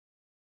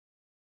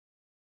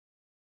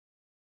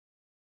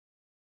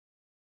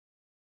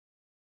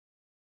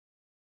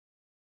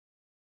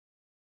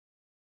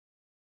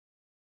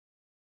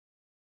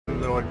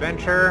little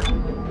adventure.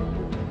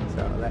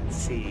 So let's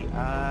see.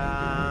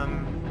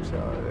 So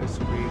this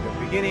will be the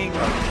beginning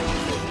of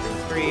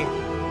 3.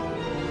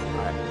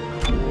 Alright.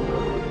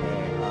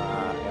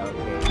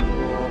 Okay,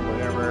 cool,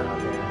 whatever.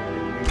 Okay,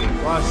 new game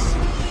plus.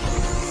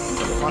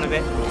 For the fun of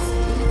it.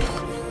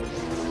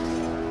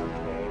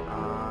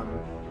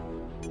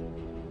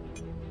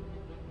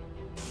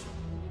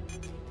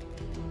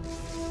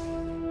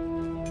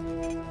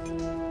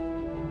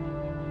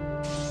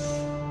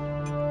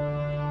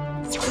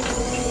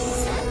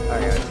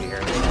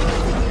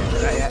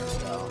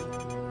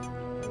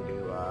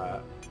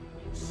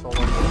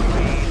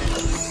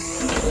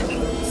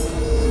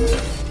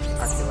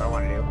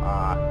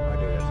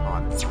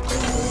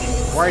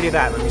 Before I do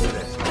that, let me do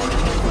this. Before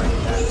I do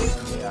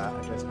that, let me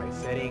adjust my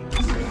settings.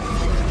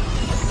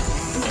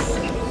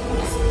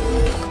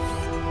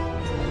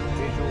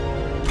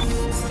 Visuals.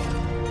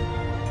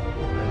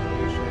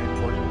 Resolution.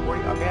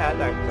 1440. Okay,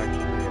 that's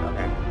actually pretty good.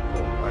 Okay.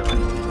 Cool. Whatever.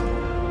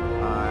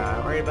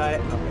 Not worried about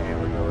it. Okay,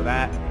 we'll go with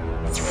that.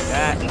 Let's do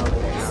that. Okay, now I'm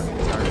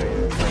getting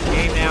started. Start the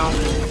game now.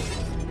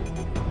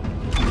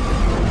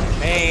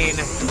 Main.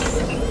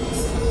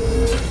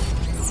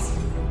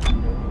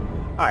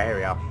 Alright, here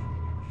we go.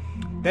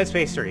 Dead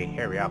Space 3,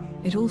 here we go.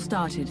 It all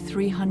started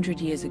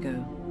 300 years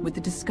ago with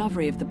the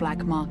discovery of the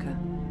Black Marker,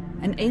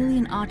 an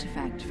alien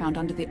artifact found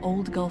under the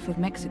old Gulf of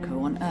Mexico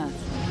on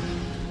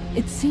Earth.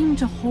 It seemed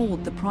to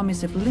hold the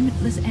promise of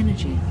limitless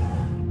energy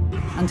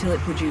until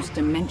it produced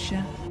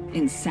dementia,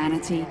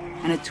 insanity,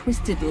 and a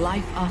twisted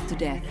life after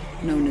death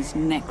known as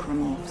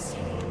necromorphs.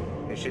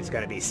 This shit's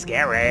gonna be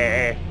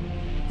scary.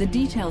 The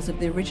details of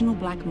the original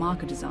Black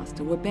Marker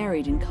disaster were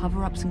buried in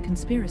cover-ups and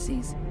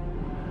conspiracies,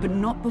 but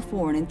not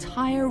before an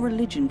entire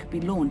religion could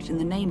be launched in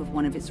the name of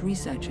one of its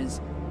researchers,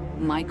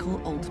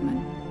 Michael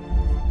Altman.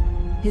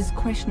 His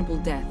questionable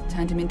death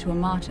turned him into a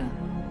martyr,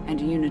 and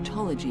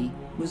unitology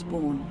was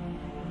born.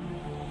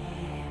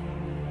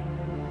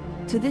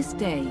 To this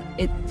day,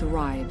 it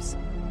thrives.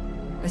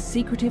 A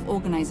secretive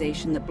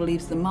organization that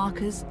believes the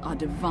markers are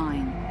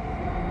divine,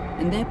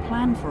 and their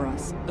plan for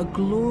us, a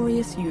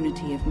glorious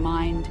unity of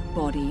mind,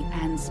 body,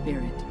 and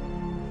spirit.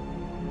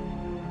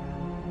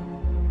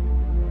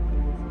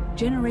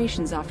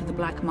 Generations after the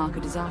Black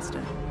Marker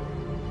disaster,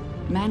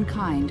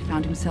 mankind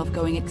found himself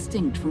going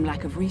extinct from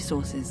lack of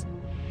resources.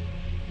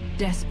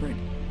 Desperate,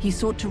 he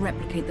sought to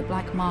replicate the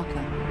Black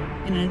Marker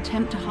in an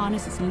attempt to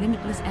harness its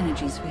limitless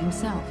energies for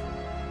himself.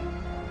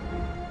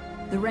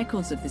 The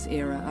records of this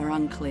era are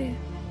unclear,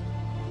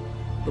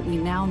 but we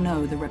now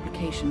know the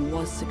replication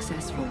was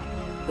successful,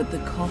 but the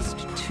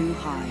cost too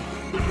high.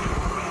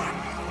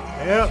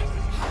 Yep.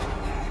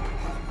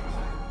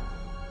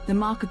 The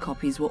marker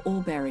copies were all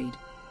buried,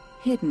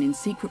 hidden in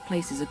secret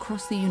places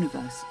across the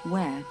universe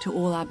where, to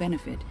all our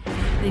benefit,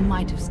 they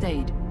might have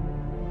stayed.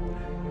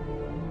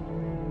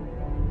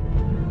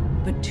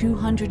 But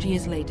 200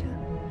 years later,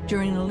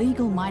 during an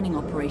illegal mining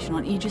operation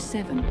on Aegis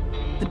 7,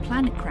 the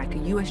planet cracker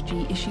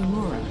USG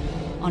Ishimura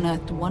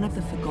unearthed one of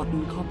the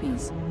forgotten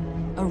copies,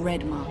 a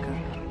red marker,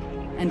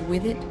 and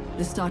with it,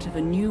 the start of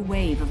a new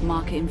wave of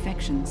marker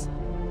infections.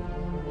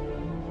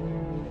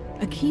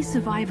 A key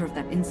survivor of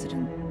that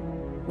incident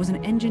was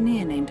an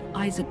engineer named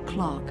Isaac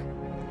Clarke.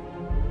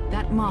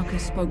 That marker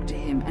spoke to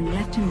him and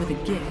left him with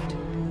a gift,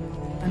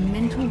 a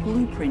mental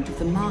blueprint of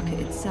the marker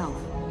itself.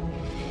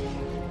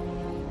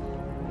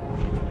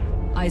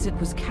 Isaac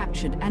was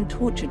captured and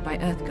tortured by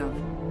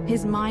EarthGov,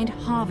 his mind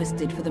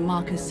harvested for the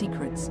marker's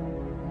secrets.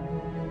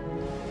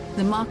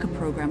 The marker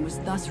program was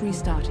thus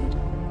restarted,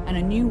 and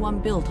a new one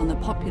built on the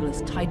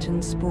populous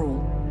Titan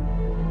sprawl.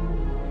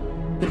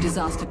 But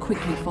disaster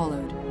quickly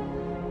followed.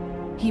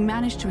 He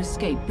managed to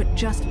escape, but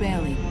just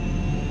barely.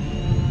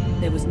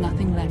 There was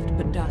nothing left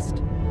but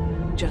dust,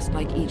 just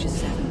like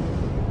Aegis 7.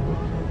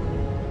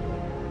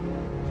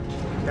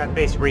 That's a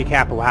basic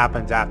recap of what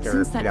happens after,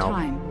 Since that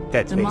time,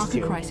 Dead the Space marker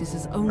 2, crisis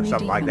has or only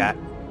something like that.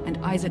 deepened,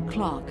 and Isaac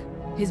Clarke,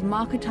 his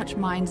marker touch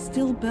mind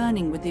still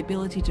burning with the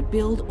ability to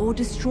build or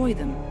destroy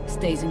them,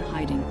 stays in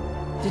hiding,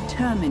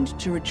 determined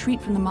to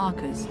retreat from the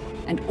markers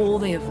and all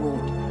they have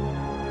wrought.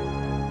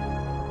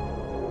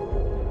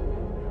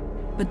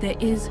 But there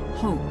is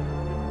hope.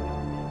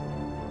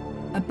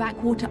 A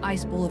backwater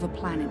ice ball of a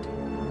planet,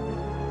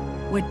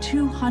 where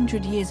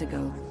 200 years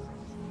ago,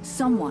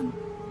 someone,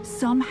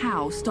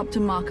 somehow stopped a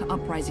marker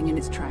uprising in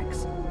its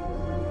tracks.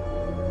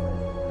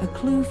 A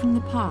clue from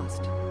the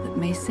past that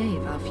may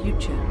save our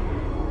future.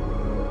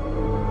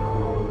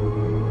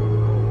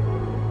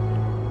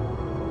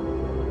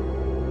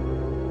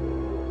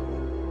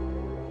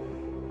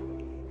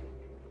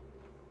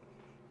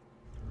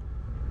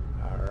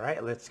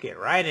 Alright, let's get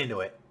right into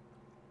it.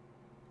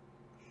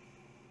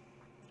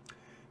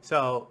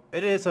 So,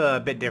 it is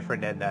a bit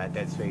different than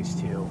Dead Space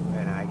 2,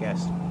 and I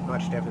guess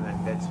much different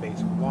than Dead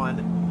Space 1.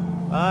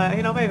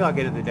 You know, maybe I'll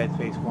get into Dead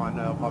Space 1,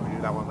 I'll probably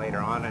do that one later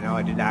on. I know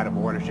I did out of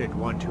order, shit,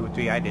 1, 2,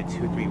 3, I did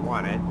 2, 3,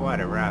 1, and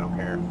whatever, I don't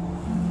care.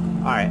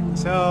 Alright,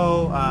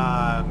 so,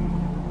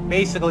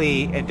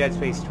 basically, in Dead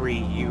Space 3,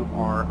 you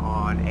are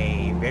on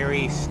a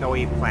very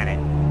snowy planet.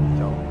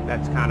 So,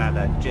 that's kind of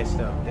the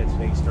gist of Dead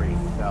Space 3.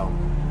 So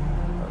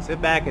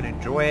sit back and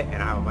enjoy it,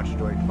 and I have much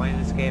enjoyed playing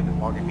this game.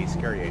 It's all gonna be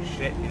scary as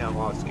shit. You know, a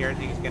lot of scary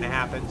things gonna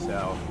happen.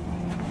 So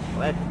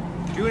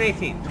June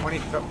 18th,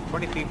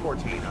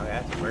 2314. Okay,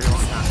 that's a very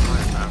long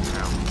time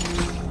now.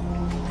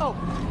 Oh.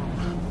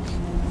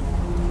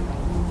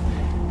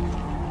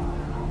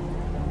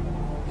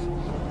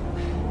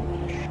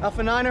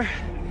 Alpha Niner,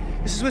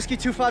 this is Whiskey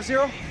 250.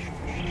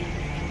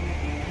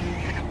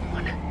 Come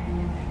on.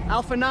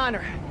 Alpha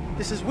Niner,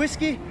 this is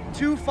Whiskey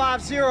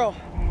 250.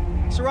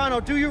 Serrano,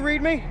 do you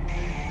read me?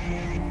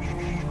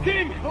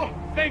 Tim! Oh,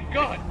 thank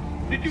God!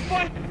 Did you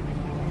find it?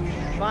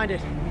 Find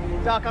it.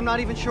 Doc, I'm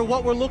not even sure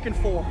what we're looking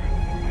for.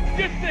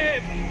 Just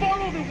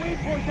follow the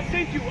waypoint I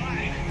sent you.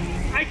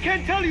 I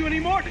can't tell you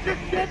anymore.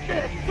 Just get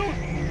there. So,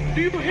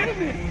 do you hear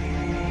me?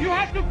 You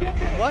have to get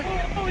there. What?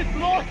 Oh, it's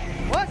lost.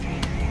 What?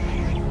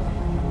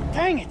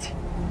 Dang it.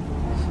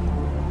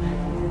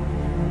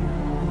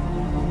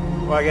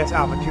 Well, I guess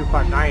Alpha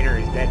 259er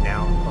is dead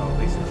now. Well, at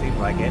least it seems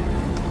like it.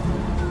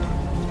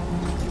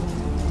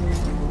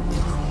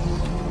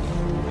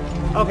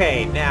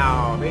 Okay,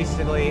 now,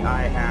 basically,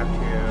 I have to...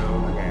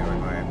 Okay, where's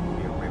my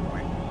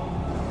waypoint?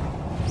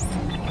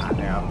 Ah,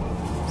 there.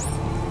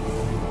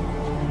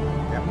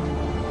 Yep.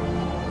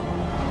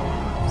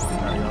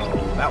 Gotta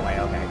go that way,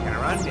 okay. Can I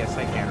run? Yes,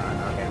 I can run.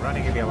 Okay,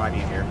 running would be a lot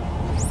easier.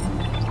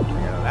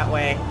 Go that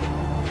way.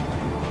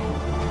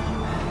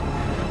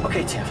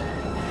 Okay, Tim.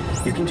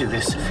 You can do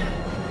this.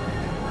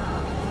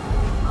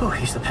 Oh,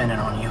 he's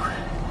dependent on you.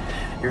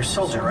 You're a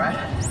soldier, right?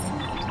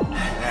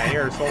 Yeah,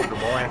 you're a soldier,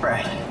 boy.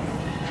 Right.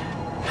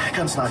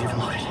 Gun's not even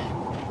loaded.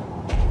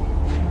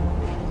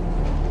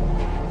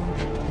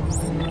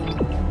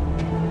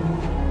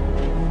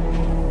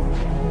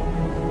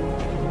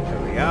 There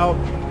we go.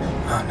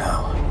 Oh, no.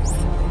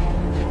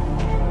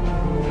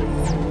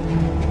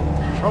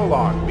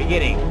 Prologue,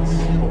 beginnings.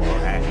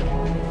 Okay.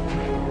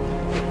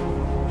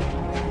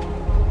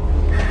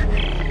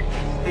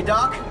 Hey,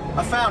 Doc,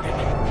 I found it.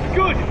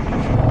 Good.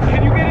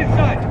 Can you get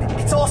inside?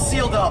 It's all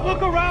sealed up.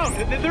 Look around.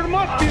 There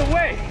must be a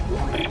way.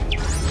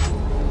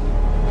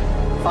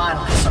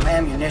 Finally, some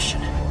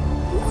ammunition. Yep,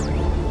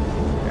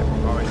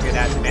 always good to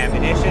have some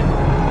ammunition.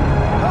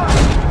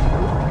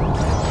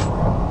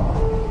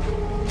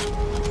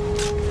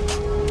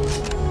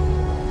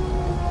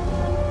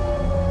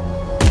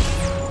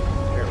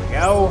 There we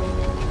go.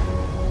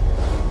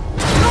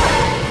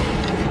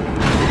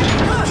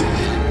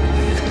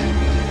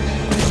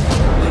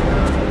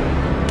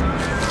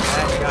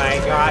 That guy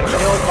got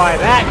killed by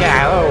that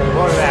guy. Oh,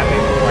 look at that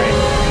big boy.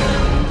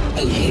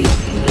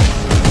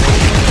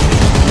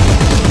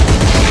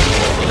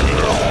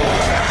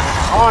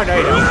 Oh, no,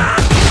 you don't.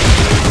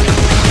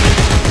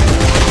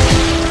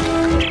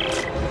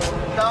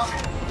 Doc,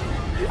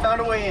 we found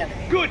a way in.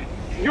 Good.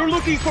 You're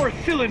looking for a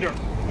cylinder,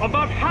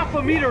 about half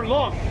a meter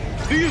long.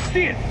 Do you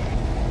see it?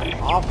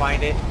 I'll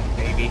find it,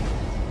 maybe.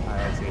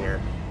 Alright, let's see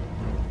here.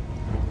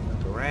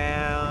 Look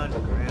around,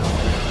 look around.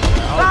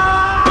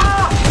 Oh.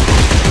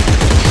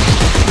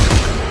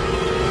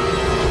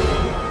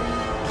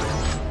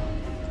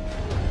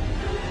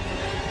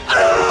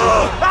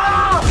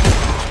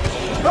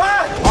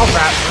 Oh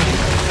crap.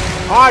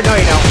 Oh no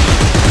you don't.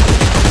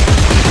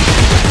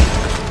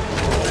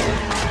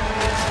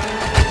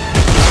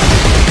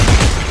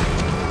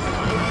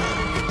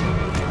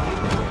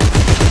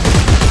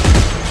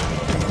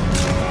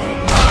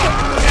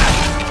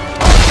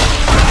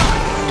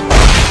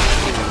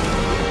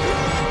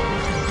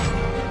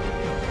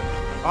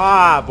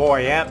 Ah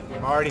boy, yep.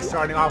 I'm already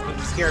starting off with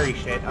the scary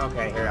shit.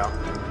 Okay, here we go.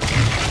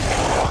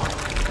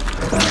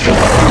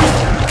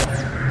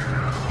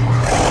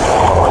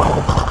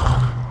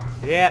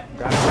 Yep,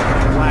 got a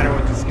ladder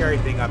with the scary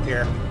thing up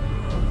here.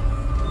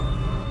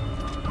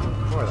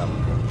 More of them.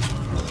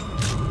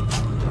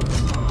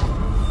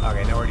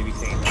 Okay, nowhere to be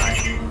seen.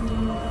 Alright.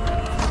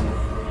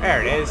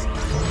 There it is.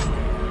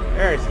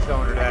 There's the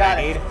cylinder that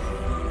I need.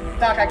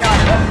 Doc, I got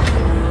it.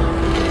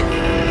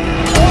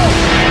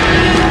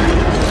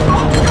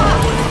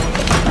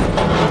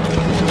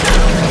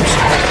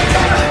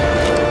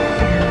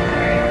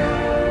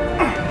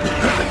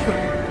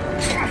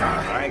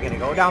 Alright, gonna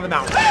go down the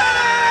mountain.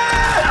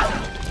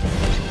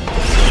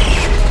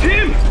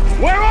 Tim,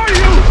 where are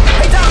you?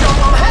 Hey, Doc,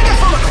 I'm hanging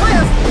from a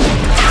cliff,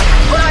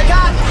 but I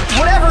got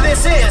whatever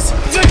this is.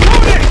 The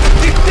codex!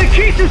 It's the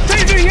key to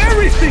saving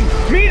everything!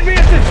 Meet me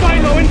at the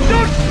silo and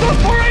don't look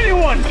for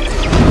anyone!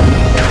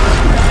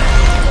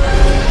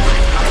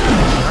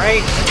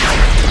 Alright.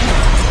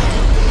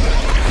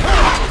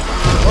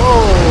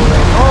 Oh,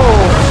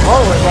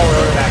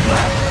 that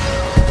crap.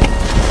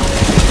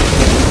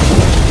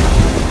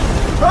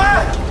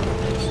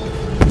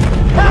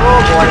 Oh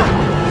boy.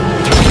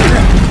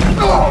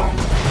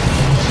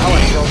 That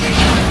one killed me.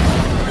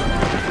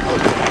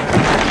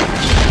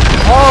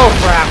 Oh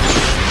crap.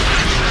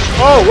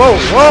 Oh, whoa,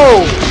 whoa!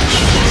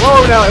 Whoa,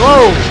 Nelly,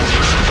 whoa!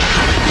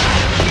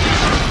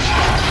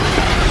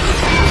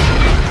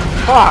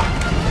 Fuck!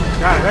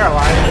 God, they're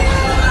alive.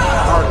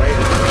 Hardly.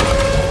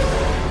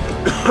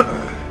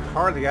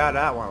 Hardly got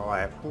that one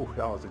alive. Ooh,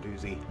 that was a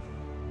doozy.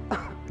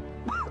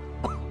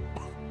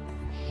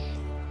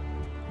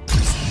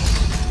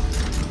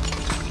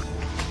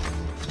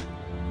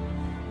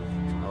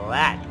 Well,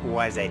 that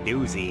was a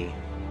doozy.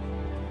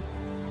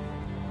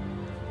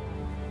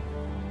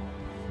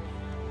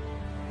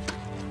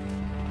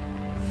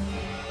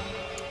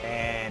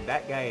 And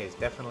that guy is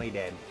definitely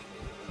dead.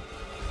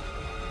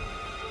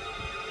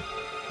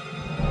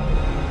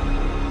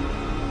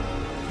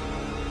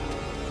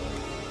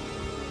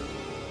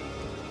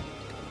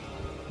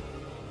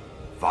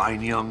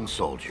 Fine young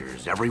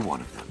soldiers, every one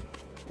of them.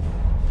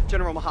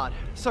 General Mahad,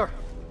 sir.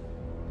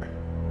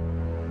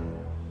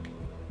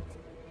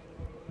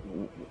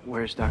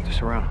 Where's Dr.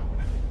 Serrano?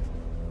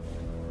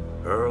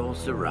 Earl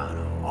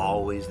Serrano,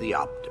 always the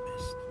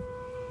optimist.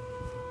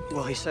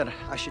 Well, he said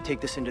I should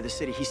take this into the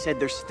city. He said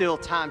there's still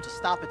time to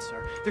stop it,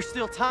 sir. There's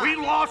still time. We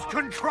lost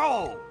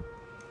control!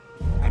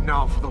 And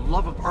now, for the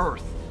love of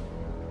Earth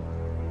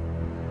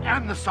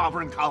and the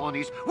sovereign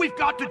colonies, we've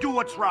got to do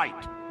what's right.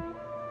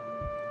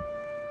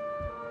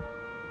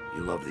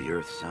 You love the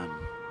Earth, son?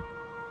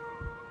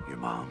 Your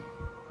mom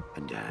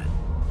and dad?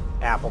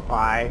 Apple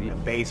pie,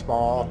 and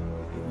baseball,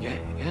 Yeah,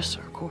 yes,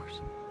 sir, of course.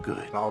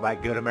 Good. all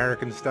that good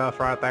American stuff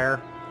right there.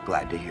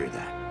 Glad to hear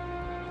that.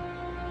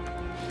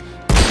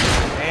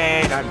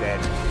 And I'm dead.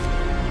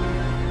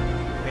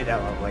 Ain't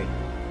that lovely?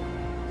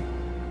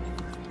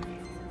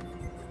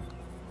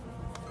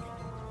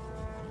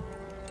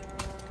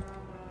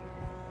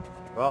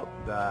 Well,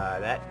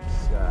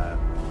 that's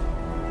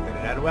didn't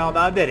end well,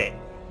 now did it?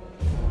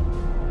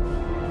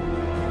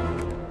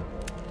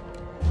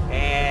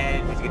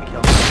 And he's gonna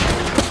kill him.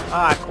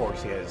 Ah, of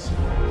course he is.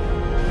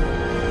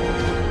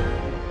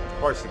 Of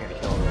course he's gonna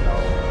kill him,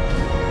 though.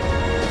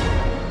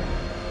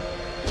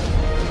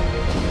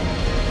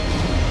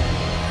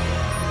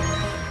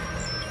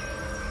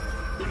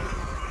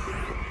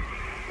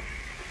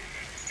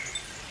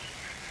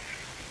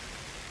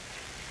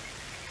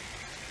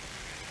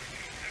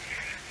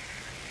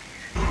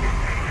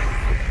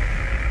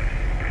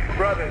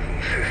 Brothers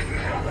and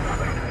sisters,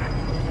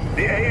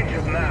 the age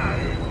of man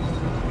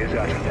is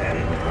at an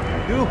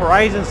end. New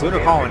Horizons Lunar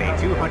Colony,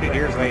 200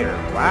 years later.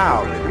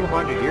 Wow,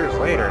 200 years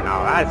later.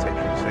 Now that's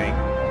interesting.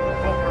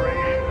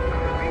 Operation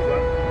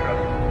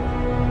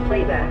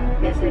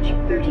Playback message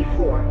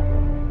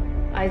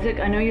 34. Isaac,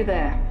 I know you're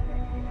there.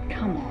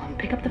 Come on,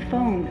 pick up the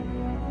phone.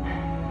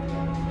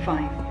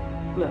 Fine.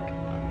 Look,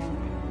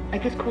 I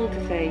just called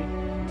to say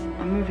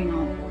I'm moving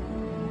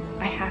on.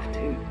 I have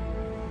to.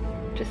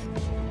 Just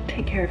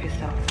take care of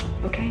yourself,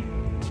 okay?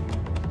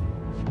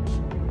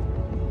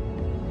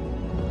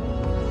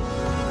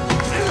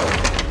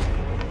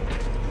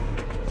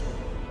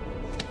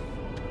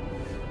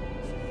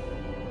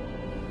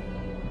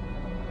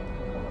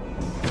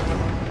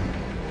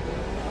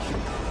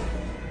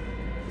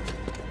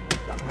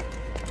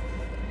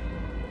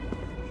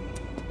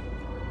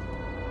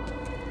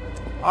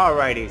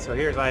 Alrighty, so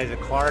here's Isaac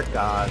Clarke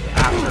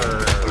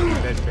after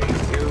Dead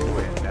Space 2,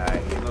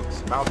 and he looks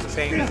about the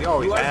same as he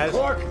always has.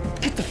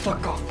 Get the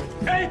fuck off.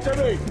 Answer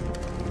me!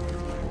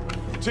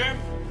 Tim?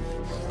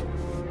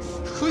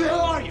 Who the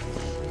hell are you?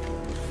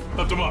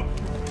 Lift him up.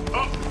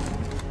 Up!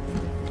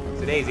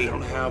 It's a daisy. I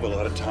don't have a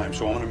lot of time,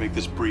 so I want to make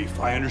this brief.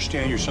 I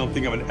understand you're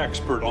something of an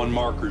expert on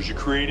markers. You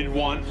created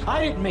one.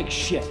 I didn't make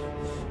shit.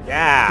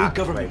 Yeah. Big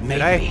government Wait, made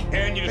did I? me.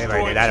 And you Maybe I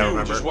destroyed did, I don't two,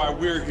 which remember. is why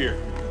we're here.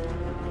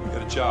 We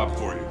got a job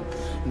for you.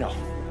 No.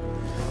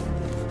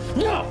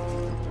 No!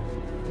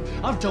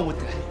 I'm done with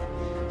that.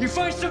 You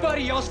find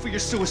somebody else for your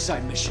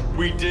suicide mission.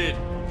 We did.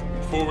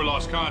 Before we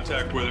lost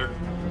contact with her,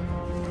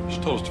 she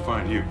told us to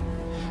find you.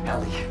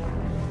 Ellie.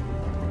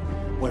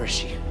 Where is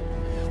she?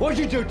 What'd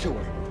you do to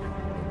her?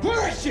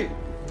 Where is she?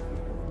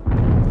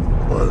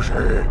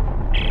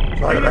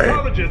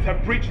 Unitologists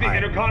have breached the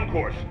inner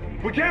concourse.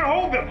 We can't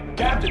hold them!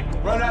 Captain,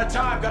 run out of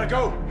time. Gotta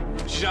go.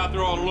 She's out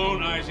there all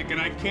alone, Isaac,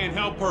 and I can't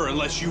help her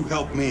unless you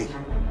help me.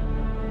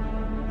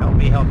 Help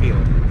me help you.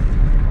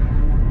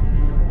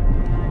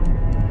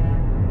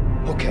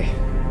 Okay.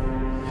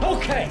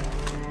 Okay!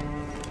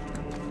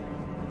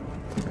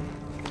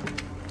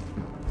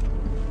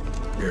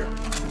 Here.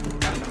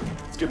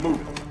 Let's get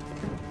moving.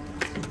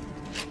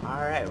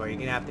 Alright, well you're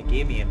gonna have to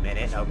give me a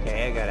minute.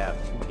 Okay, I gotta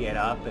get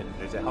up, and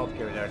there's a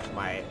healthcare there to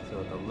my, to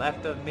the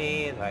left of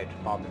me. I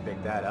should probably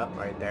pick that up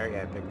right there.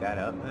 Yeah, pick that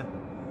up.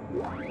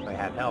 I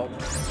have help.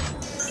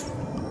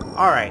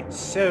 Alright,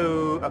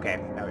 so, okay,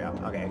 there we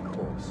go. Okay,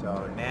 cool.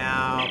 So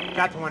now,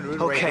 got to one root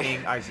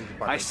awakening.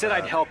 I said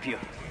I'd help you.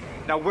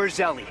 Now where's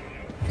Ellie?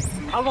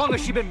 How long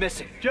has she been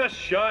missing? Just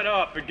shut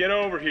up and get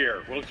over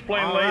here. We'll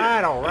explain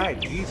later. Alright,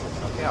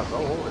 Jesus. Okay, I'll go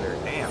over there.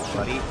 Damn,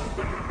 buddy.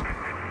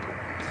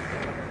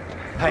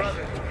 Hey.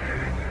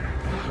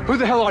 Who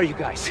the hell are you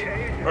guys?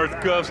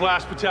 Earth Gov's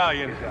last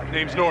battalion.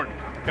 Name's Norton.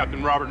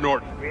 Captain Robert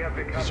Norton.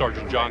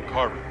 Sergeant John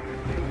Carver.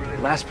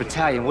 Last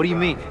battalion, what do you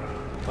mean?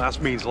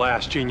 Last means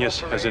last,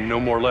 genius, as in no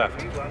more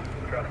left.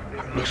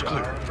 Looks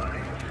clear.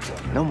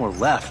 No more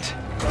left.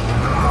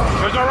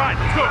 There's all right.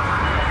 Let's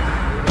go.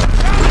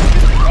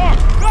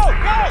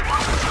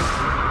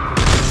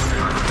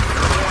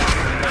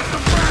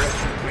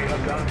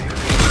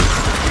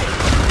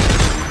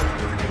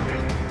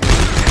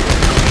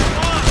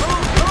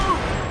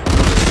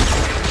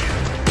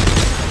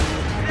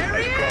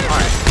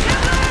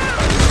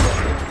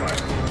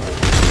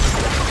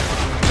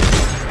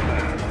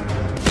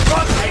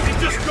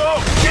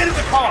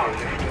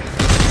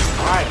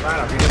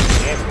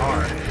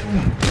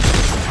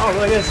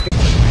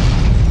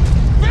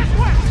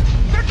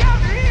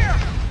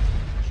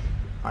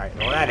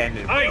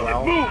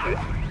 hell?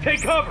 Move!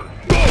 Take cover! Move!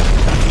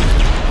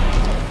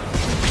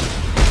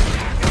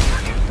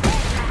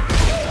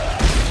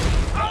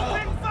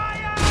 Open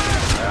fire!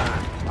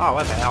 Oh,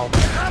 what the hell?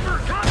 Cover!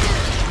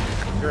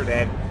 Cover! You're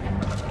dead.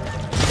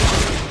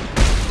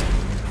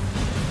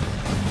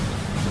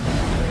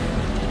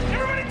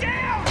 Everybody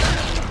down!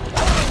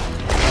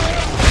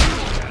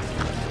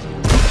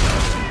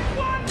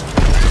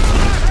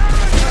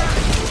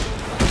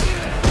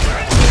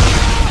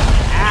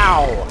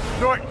 Ow!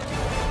 Norton,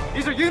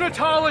 these are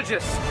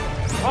unitologists.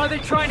 Why are they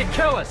trying to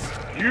kill us?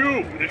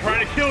 You! They're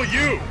trying to kill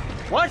you!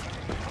 What?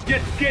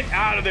 Get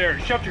out of there!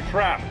 Shut your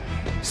trap!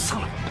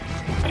 Son of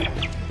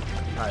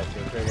Alright, so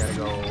we gotta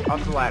go up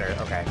the ladder.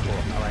 Okay, cool.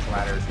 I like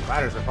ladders.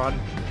 Ladders are fun.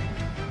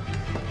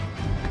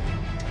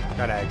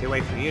 Gotta get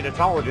away from the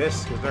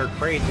unitologists, because they're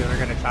crazy and they're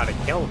gonna try to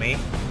kill me.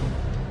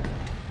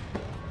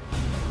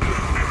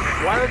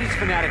 Why are these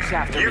fanatics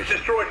after me? You've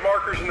destroyed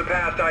markers in the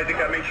past, Isaac.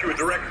 That makes you a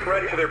direct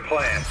threat to their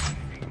plan.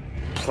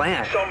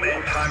 Plan? Some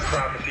end-time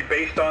prophecy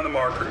based on the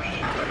markers.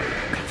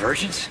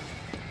 Convergence?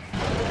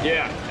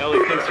 Yeah,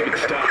 Ellie thinks you can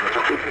stop it.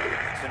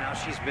 So now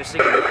she's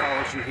missing and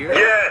follows you here?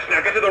 Yes,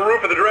 now get to the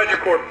roof of the Dredger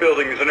Corp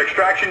building. There's an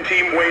extraction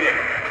team waiting.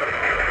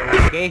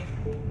 Okay?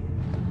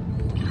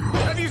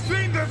 Have you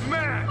seen this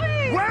man?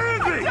 Please, where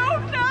is he? Did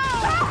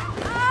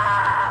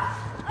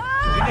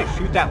you just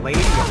shoot that lady,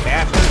 you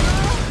bastard?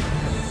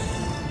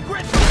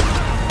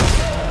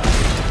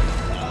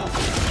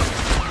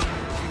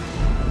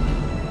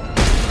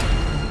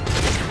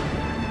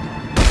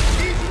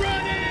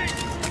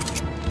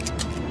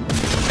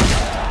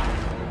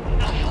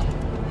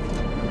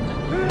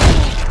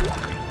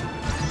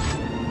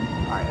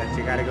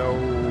 You gotta go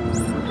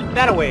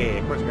that way.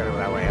 Of course you gotta go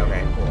that way.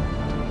 Okay, cool.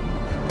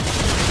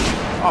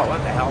 Oh, what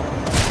the hell?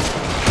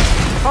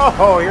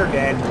 Oh, you're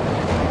dead.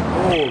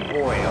 Oh,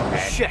 boy,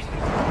 okay. Shit!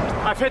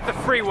 I've hit the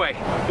freeway.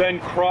 Then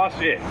cross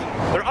it.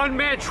 They're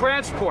unmanned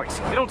transports.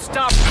 They don't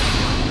stop.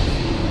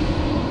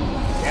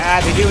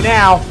 Yeah, they do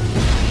now.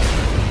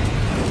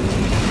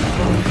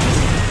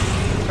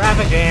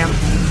 Traffic jam.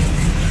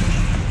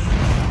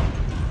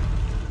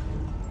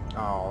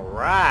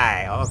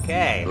 Alright,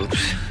 okay.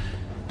 Oops.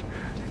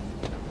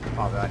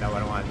 Probably I know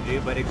what I wanted to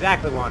do, but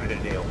exactly what I wanted to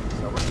do.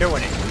 So we're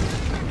doing it.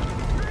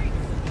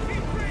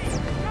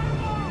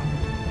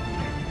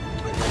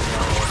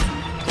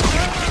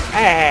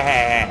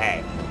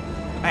 Hey.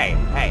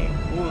 Hey,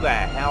 who the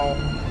hell?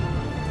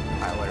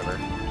 Alright, whatever.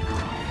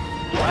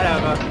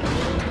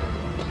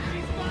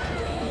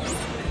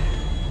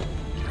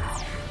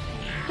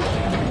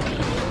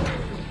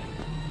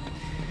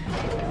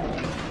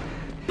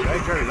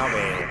 Dredger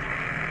lobby.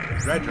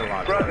 Dredger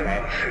lobby, okay.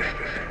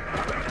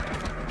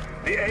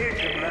 The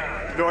age of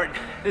man. Norton,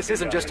 this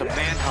isn't just a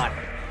manhunt.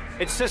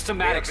 It's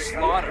systematic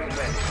slaughter.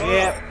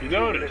 Yeah. You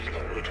noticed.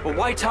 But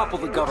why topple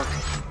the government?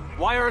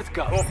 Why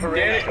EarthGov?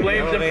 Danik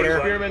blames them for Elevator.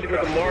 experimenting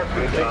with the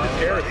markers and thinks it's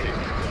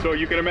heresy. So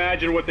you can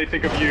imagine what they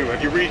think of you.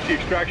 Have you reached the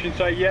extraction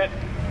site yet?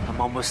 I'm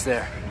almost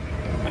there.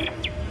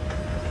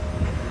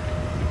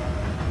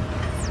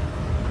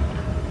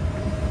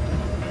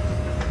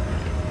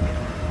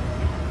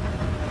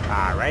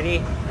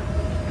 Alrighty.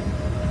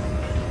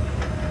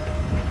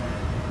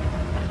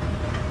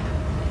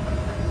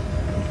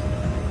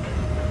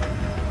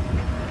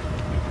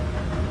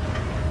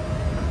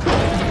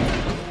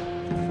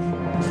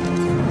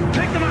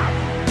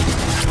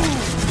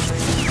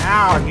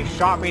 Ow, he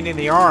shot me in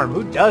the arm.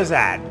 Who does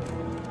that?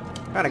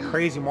 What kind of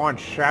crazy moron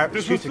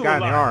shoots a guy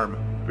in the arm?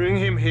 Bring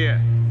him here.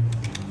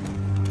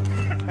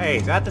 Hey,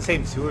 is that the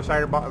same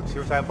suicide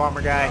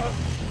bomber guy?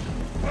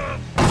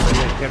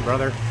 Tim,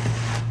 brother.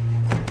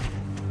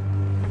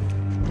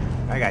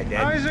 That guy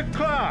dead. Isaac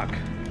Clarke.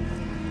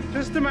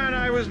 Just the man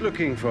I was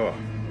looking for.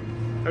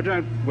 Oh,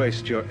 don't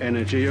waste your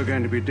energy. You're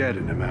going to be dead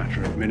in a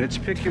matter of minutes.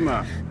 Pick him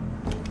up.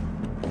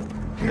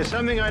 There's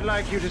something I'd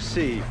like you to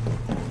see.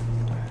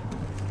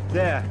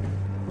 There.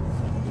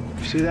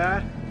 You see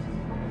that?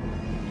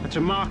 It's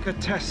a marker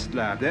test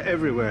lab. They're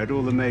everywhere at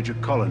all the major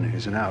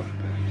colonies and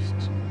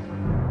outposts.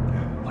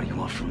 What do you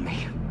want from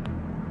me?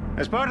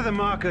 As part of the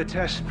marker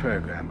test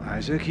program,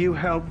 Isaac, you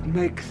helped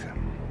make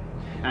them.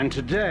 And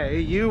today,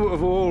 you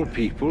of all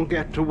people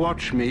get to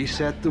watch me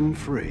set them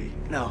free.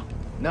 No.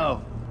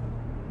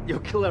 You'll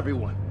kill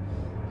everyone.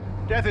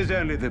 Death is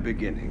only the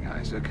beginning,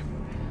 Isaac.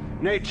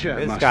 Nature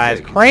This must guy's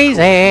take its crazy. course.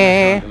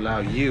 I can't allow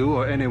you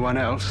or anyone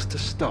else to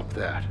stop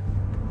that.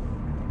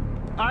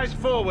 Eyes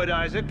forward,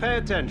 Isaac. Pay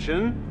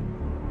attention.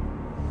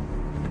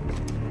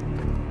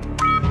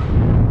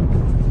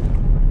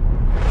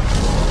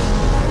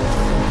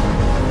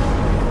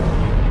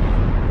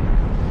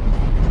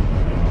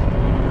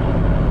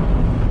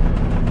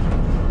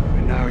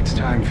 And now it's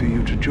time for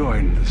you to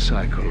join the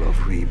cycle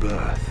of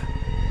rebirth.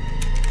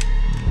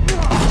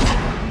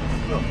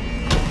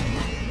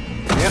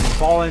 They have to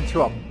fall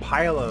into a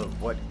pile of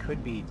what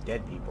could be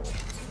dead people.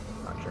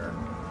 Not sure.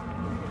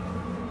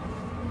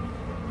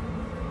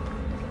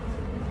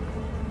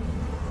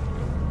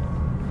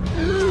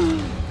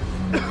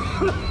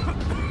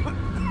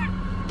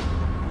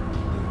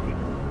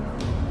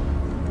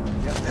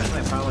 Yep, definitely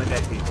a pile of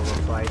dead people. it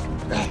looks like.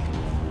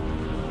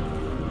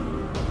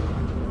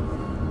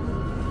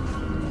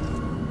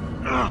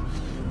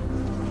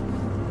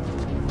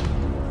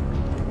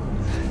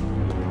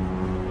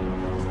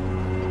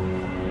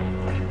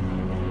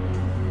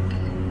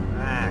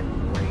 Ah,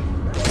 great.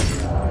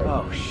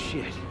 Oh,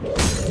 shit.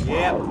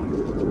 Yep.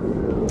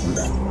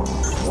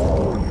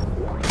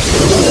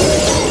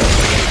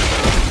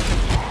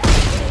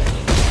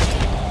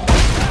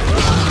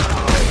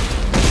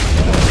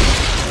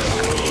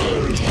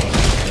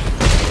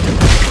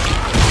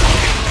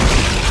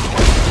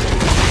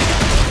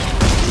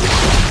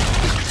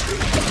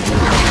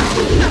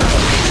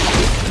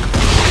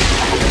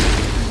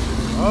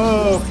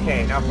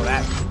 Okay, enough of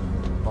that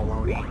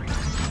baloney.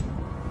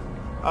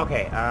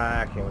 Okay,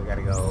 okay, we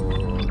gotta go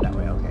that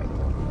way, okay.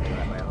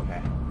 That way,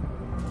 okay.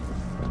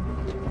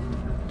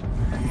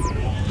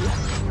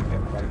 Okay,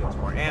 we gotta get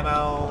some more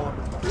ammo.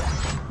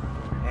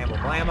 Ammo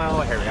blammo,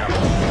 here we go.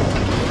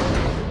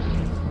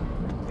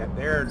 Yep,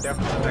 there are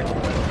definitely some extra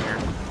ones in here.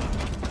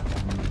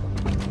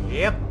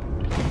 Yep.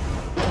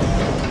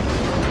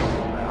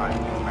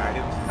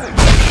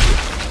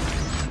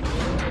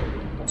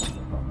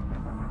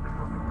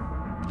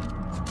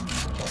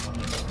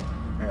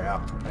 There we go.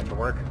 That should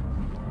work.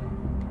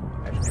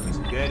 That should give me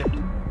some good.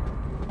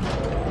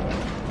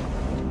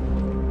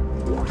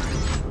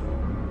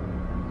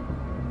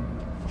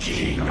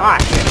 Ah,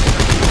 shit.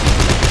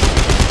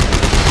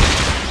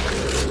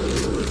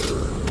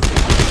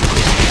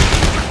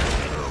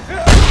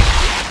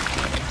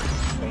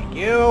 Thank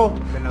you.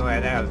 Didn't know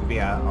that was gonna be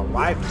a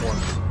live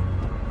force.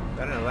 I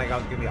didn't know like I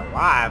was gonna be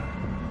alive.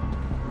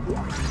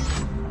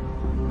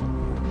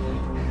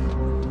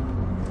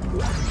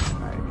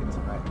 Alright, get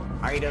some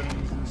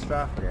items and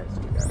stuff. Okay, so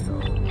we gotta go.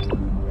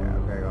 Yeah,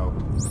 we gotta go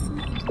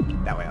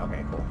that way.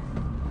 Okay, cool.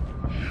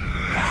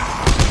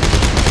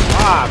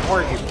 Ah,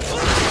 more of you.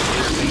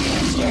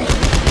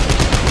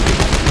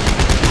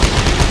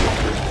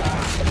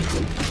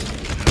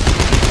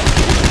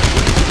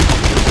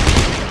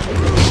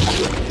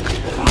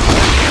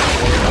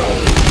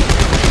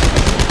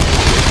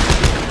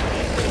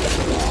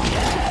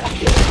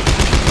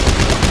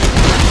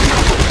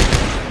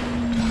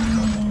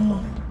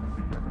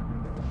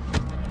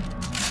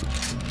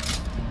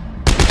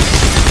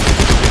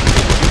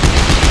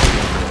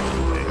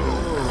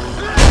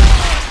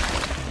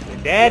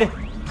 Dead?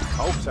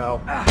 Hope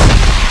so.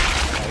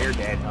 Oh, you're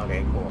dead.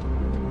 Okay, cool.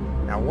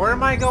 Now, where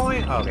am I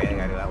going? Okay, I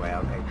gotta go that way.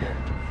 Okay, cool.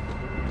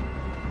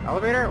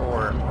 Elevator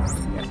or?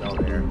 Yes,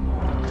 elevator.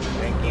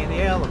 Thank you in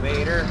the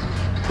elevator.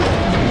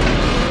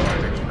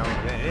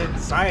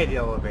 Inside the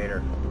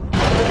elevator.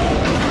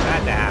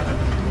 That to happen.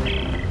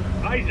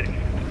 Isaac,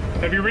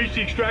 have you reached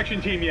the extraction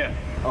team yet?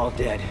 All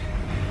dead.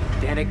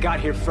 Danik got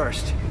here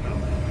first.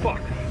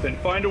 Fuck. Then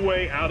find a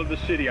way out of the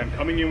city. I'm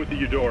coming in with the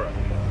Eudora.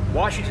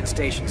 Washington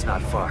Station's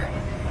not far.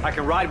 I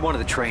can ride one of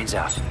the trains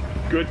out.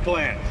 Good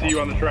plan. See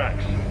you on the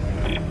tracks.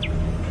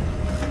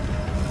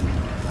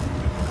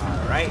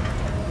 Alright.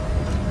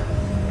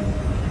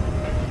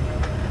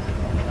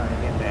 Trying to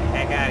get the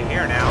heck out of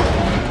here now.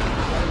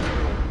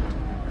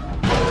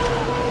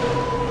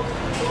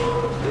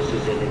 This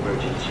is an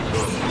emergency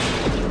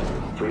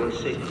broadcast. For your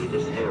safety,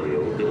 this area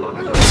will be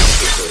locked down for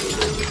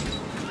 30 minutes.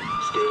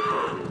 Stay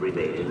calm and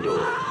remain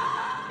indoors.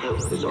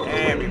 Help is on the way.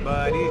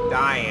 Everybody's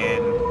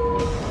dying.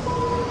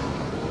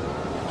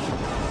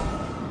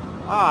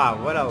 Ah,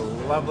 what a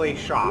lovely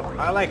shop.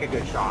 I like a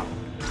good shop.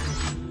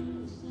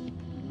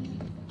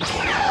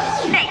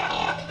 Hey,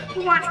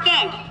 who wants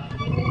candy?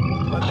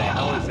 What the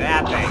hell is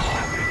that thing?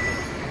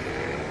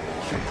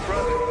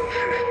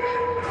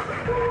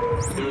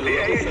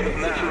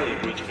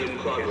 Breach in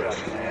progress.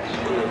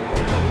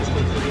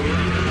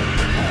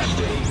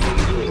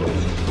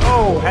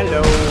 Oh,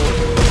 hello.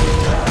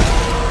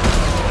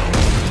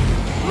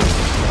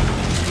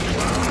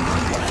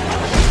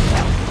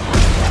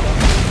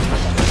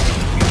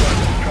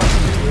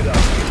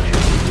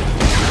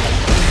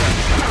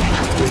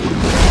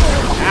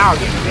 Ow,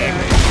 you damn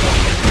it.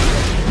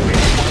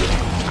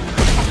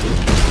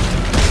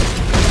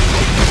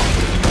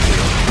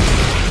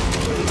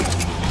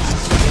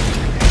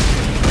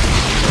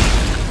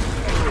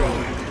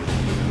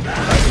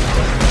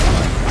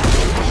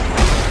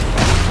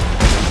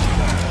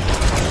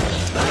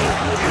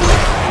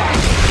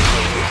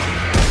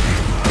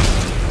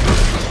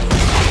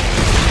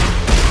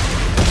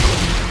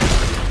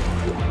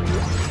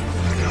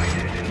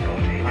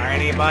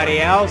 Anybody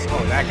else?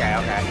 Oh, that guy,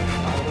 okay.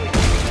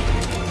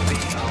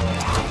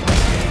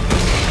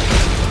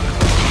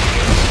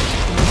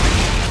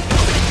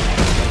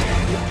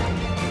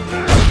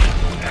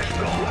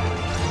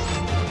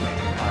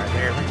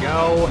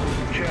 Go. I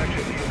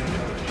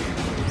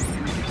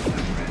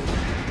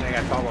think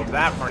that's all of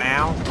that for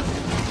now.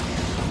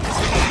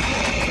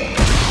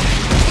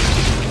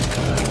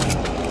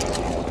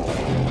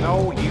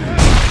 No, you.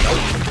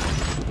 Nope.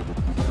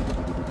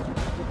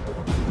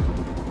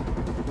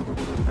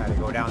 Gotta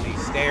go down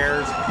these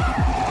stairs.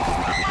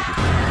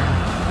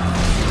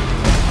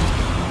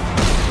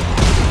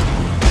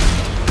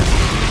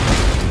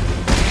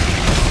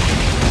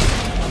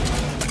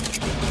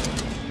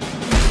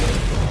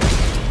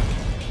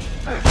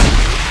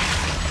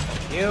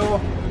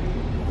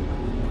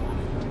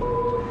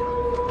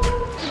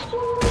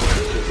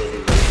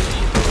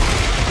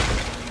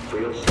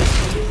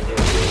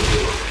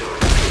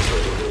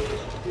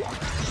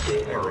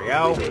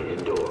 go. Remain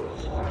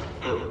indoors.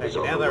 Help is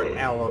on the Another way.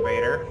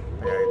 elevator.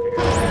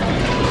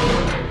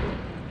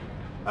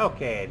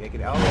 Okay, take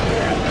an elevator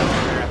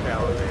after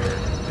elevator.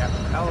 Yep,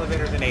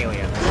 elevators and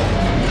aliens.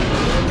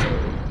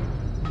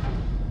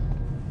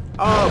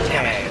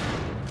 Okay.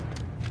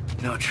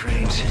 No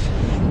trains.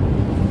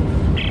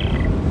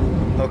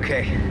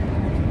 Okay,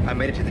 I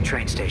made it to the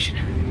train station.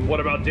 What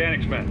about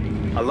Danik's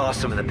men? I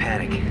lost some of the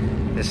panic.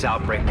 This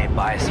outbreak may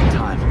buy us some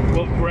time.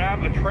 Well,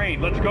 grab a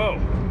train. Let's go.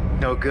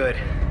 No good.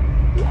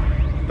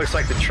 Looks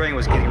like the train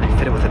was getting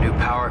refitted with a new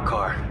power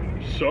car.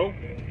 So?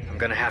 I'm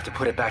gonna have to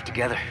put it back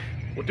together.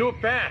 We'll do it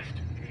fast.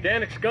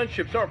 Danik's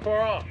gunships aren't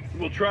far off.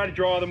 We'll try to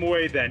draw them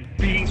away then.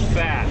 Be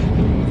fast.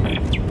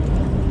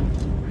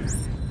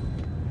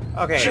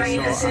 Okay, Train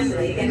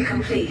assembly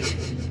incomplete.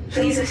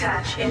 Please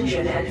attach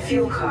engine and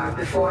fuel car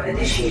before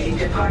initiating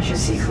departure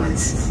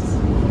sequence.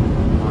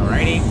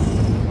 Alrighty.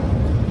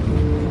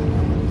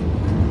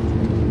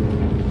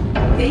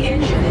 The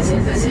engine is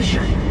in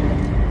position.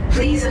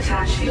 Please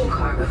attach fuel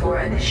car before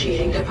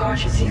initiating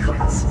departure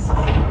sequence.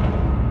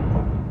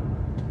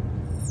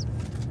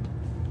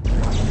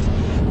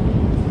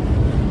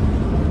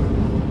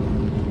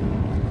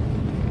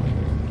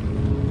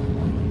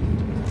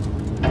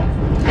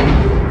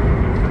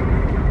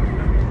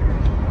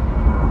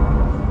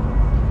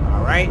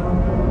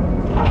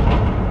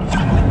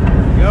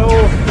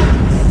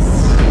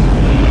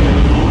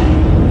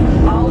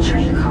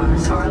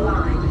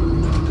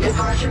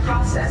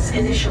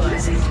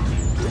 Initializing.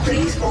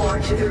 Please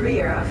board to the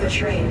rear of the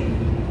train.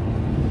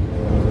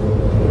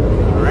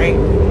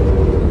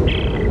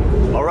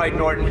 All right,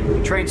 Norton.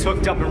 The train's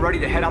hooked up and ready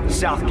to head out the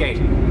south gate.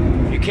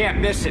 You can't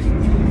miss it.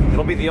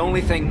 It'll be the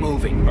only thing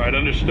moving. All right,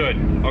 understood.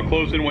 I'll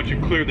close in once you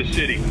clear the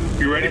city.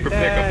 Be ready for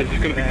pickup. This is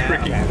going to be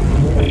tricky.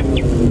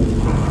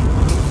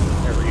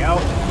 There we go.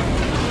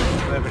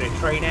 Limited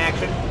train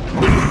action.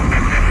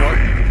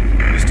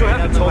 Norton, you still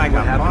haven't told me like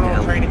what a happened funnel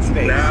to train in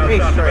space. Now, Space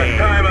it's not the train. best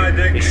time,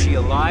 Isaac. Is she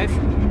alive?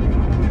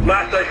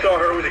 Last I saw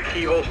her was at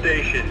Keyhole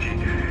Station.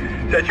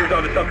 She said she was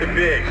onto something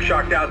big,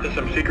 shocked out to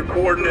some secret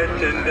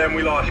coordinates, and then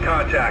we lost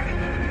contact.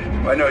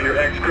 I know your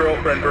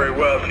ex-girlfriend very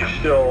well. She's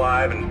still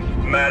alive and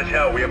mad as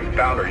hell. We haven't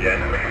found her yet.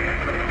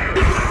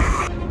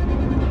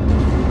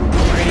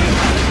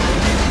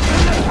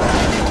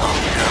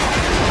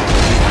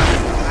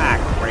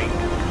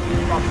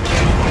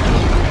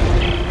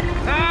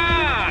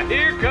 Ah,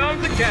 here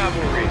comes the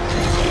cavalry.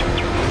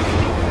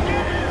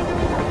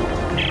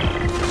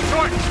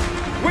 Norton,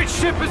 which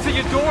ship is the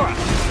Eudora?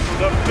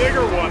 The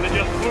bigger one that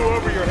just flew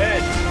over your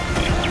head.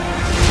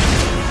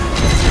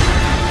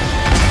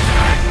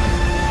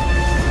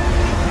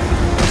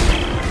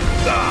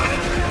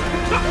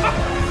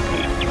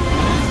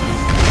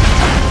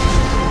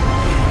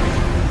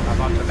 How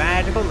about the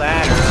magical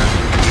ladder?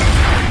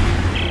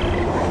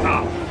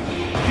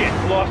 Oh,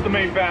 shit, lost the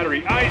main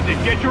battery. Isaac,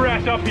 get your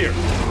ass up here.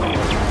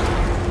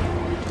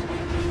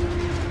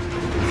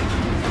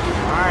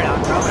 Alright,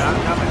 I'm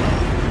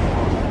coming.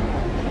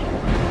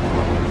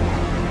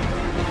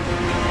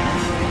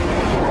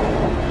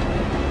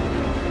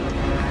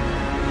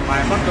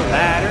 Climb up the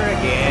ladder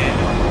again.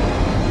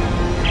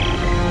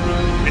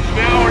 It's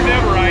now or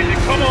never, Isaac.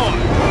 Come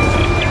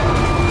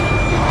on.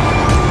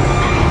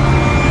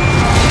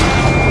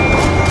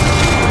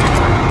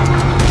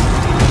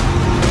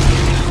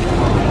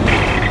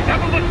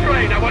 Double the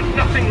train. I want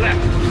nothing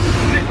left.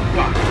 6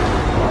 o'clock.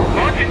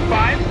 Launch in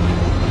 5,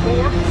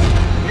 4,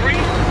 3,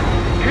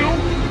 2,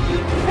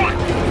 1.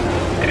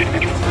 There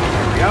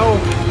we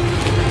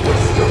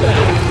go.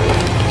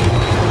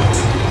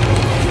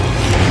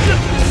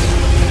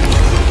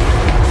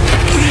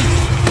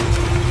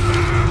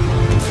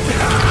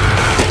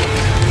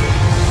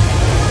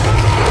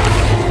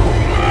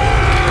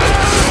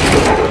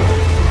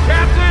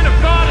 Captain,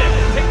 I've got it.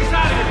 Take us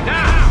out of here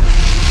now.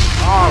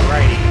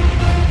 Alrighty.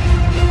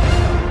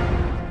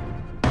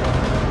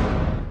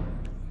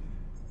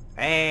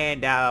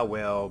 And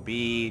will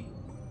be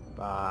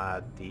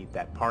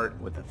that part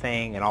with the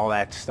thing and all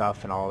that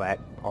stuff and all that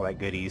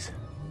goodies.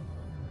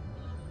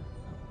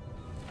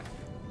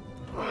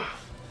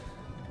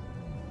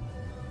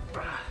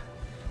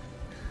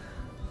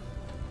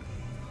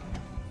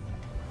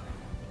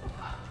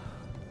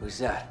 Who's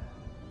that?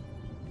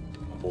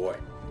 My boy.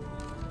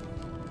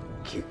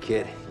 Cute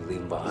kid. You leave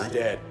him behind? He's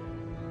dead.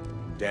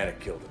 Danik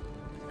killed him.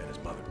 And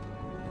his mother.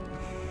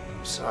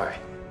 I'm sorry.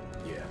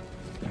 Yeah.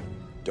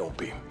 Don't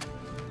be.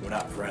 We're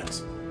not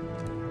friends.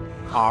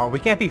 Oh, we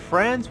can't be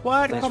friends?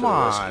 What? Thanks Come for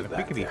the rescue on. We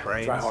back can be there.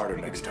 friends. Try harder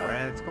We can next be time.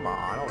 friends. Come on.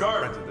 I don't want to be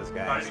Carter, friends with this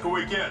guy. nice good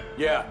weekend.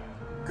 Yeah.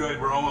 Good,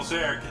 we're almost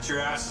there. Get your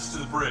asses to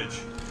the bridge.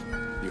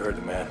 You heard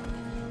the man.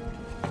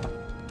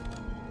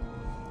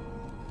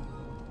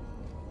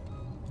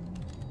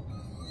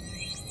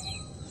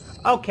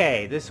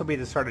 Okay, this will be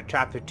the start of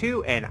chapter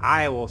 2, and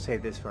I will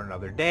save this for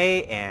another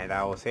day, and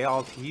I will say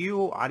all to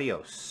you,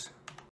 adios.